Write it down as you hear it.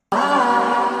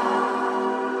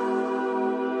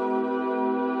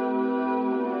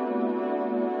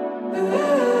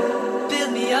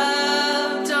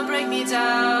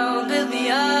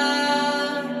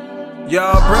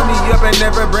Y'all bring me up and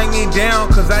never bring me down,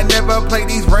 cause I never play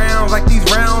these rounds like these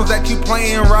rounds that you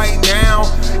playing right now.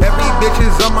 Every bitch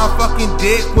is on my fucking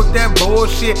dick with that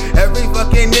bullshit. Every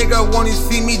fucking nigga wanna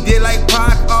see me dead like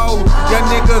Pac. Oh, y'all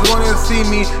niggas wanna see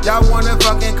me, y'all wanna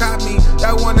fucking cop me.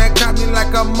 Y'all wanna cop me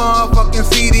like a motherfucking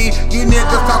CD. You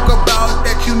niggas talk about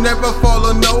that you never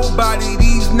follow nobody.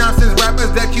 These nonsense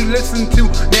rappers that you listen to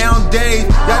nowadays,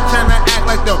 y'all tryna act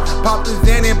like them poppin'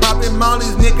 Zen and poppin'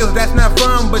 Molly's niggas. That's not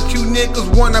fun, but you niggas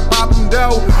wanna pop them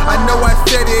though. I know I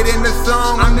said it in the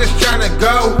song, I'm just tryna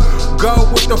go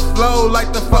with the flow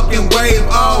like the fucking wave.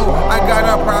 Oh, I got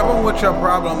a problem with your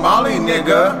problem, Molly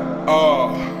nigga.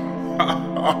 Oh,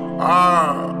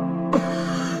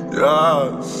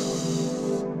 yes,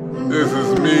 this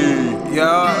is me.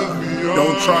 Yeah,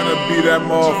 don't try to be that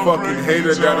motherfucking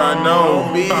hater that I know.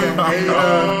 Don't be a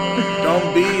hater.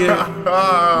 Don't be it.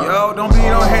 Yo, don't be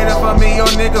no hater for me. Yo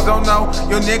niggas don't know.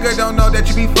 Yo nigga don't know that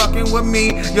you be fucking with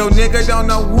me. Yo nigga don't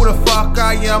know who the fuck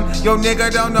I am. Yo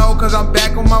nigga don't know, cause I'm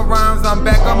back on my rhymes. I'm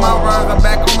back on my rhymes. I'm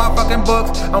back on my fucking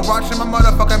books. I'm watching my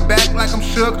motherfucking back like I'm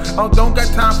shook. Oh, don't got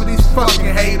time for these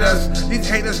fucking haters. These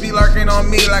haters be lurking on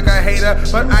me like a hater,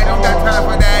 but I don't got time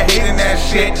for that hating that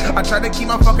shit. I try to keep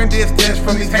my fucking distance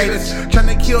from these haters, trying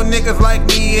to kill niggas like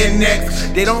me and X.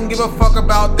 They don't give a fuck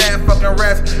about that fucking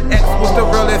rest. X was the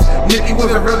realest, Nicky was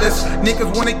the realest.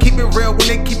 Niggas wanna keep it real, when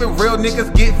they keep it real,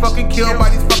 niggas get fucking killed by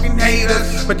these fucking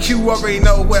haters. But you already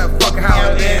know where fucking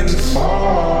how it